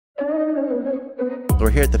We're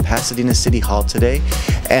here at the Pasadena City Hall today,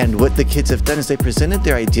 and what the kids have done is they presented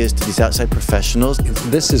their ideas to these outside professionals.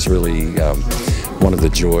 This is really one of the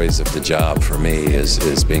joys of the job for me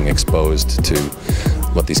is being exposed to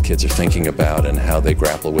what these kids are thinking about and how they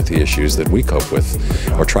grapple with the issues that we cope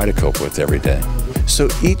with or try to cope with every day. So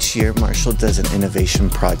each year Marshall does an innovation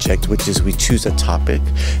project, which is we choose a topic.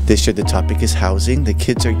 This year the topic is housing. The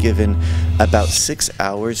kids are given about 6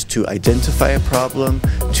 hours to identify a problem,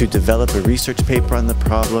 to develop a research paper on the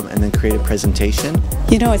problem, and then create a presentation.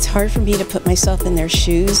 You know, it's hard for me to put myself in their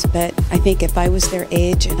shoes, but I think if I was their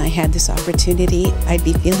age and I had this opportunity, I'd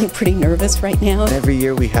be feeling pretty nervous right now. Every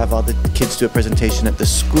year we have all the kids do a presentation at the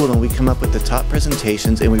school, and we come up with the top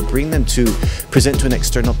presentations and we bring them to present to an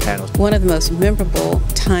external panel. One of the most memorable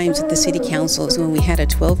times at the City Council is when we had a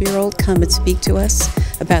 12-year-old come and speak to us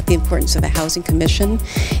about the importance of a housing commission,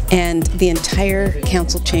 and the entire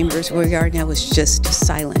council chambers where we are now was just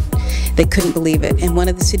silent. They couldn't believe it, and one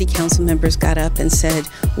of the City Council members got up and said,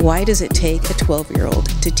 "Why does it take a 12-year-old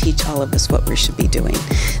to teach all of us what we should be doing?"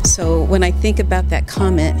 So when I think about that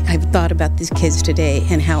comment, I've thought about these kids today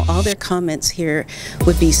and how all their comments here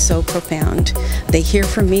would be so profound. They hear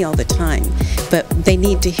from me all the time, but they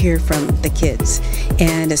need to hear from the kids,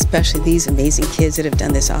 and especially these amazing kids that have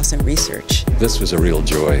done this awesome research. This was a real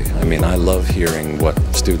joy. I mean, I love hearing what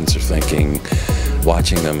students are thinking,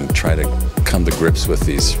 watching them try to come to grips with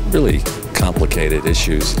these really complicated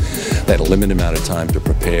issues. They had a limited amount of time to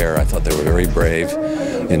prepare. I thought they were very brave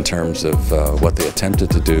in terms of what they attempted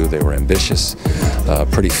to do. They were ambitious,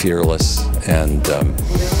 pretty fearless, and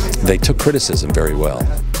they took criticism very well.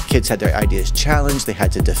 Kids had their ideas challenged, they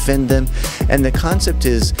had to defend them, and the concept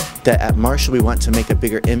is that at Marshall we want to make a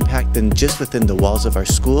bigger impact than just within the walls of our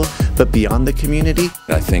school, but beyond the community.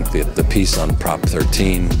 I think that the piece on Prop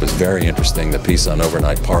 13 was very interesting. The piece on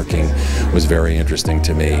overnight parking was very interesting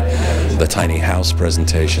to me. The tiny house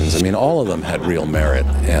presentations, I mean, all of them had real merit,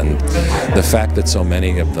 and the fact that so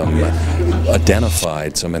many of them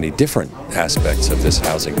identified so many different aspects of this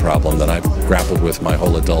housing problem that I've grappled with my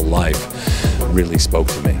whole adult life really spoke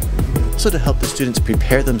to me. Also to help the students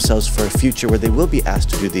prepare themselves for a future where they will be asked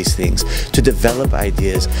to do these things, to develop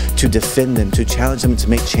ideas, to defend them, to challenge them, to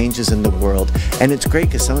make changes in the world. And it's great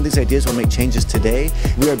because some of these ideas will make changes today.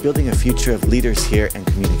 We are building a future of leaders here and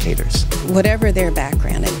communicators. Whatever their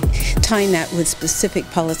background, and tying that with specific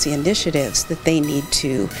policy initiatives that they need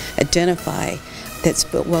to identify that's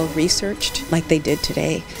well researched like they did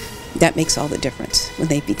today, that makes all the difference when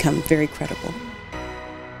they become very credible.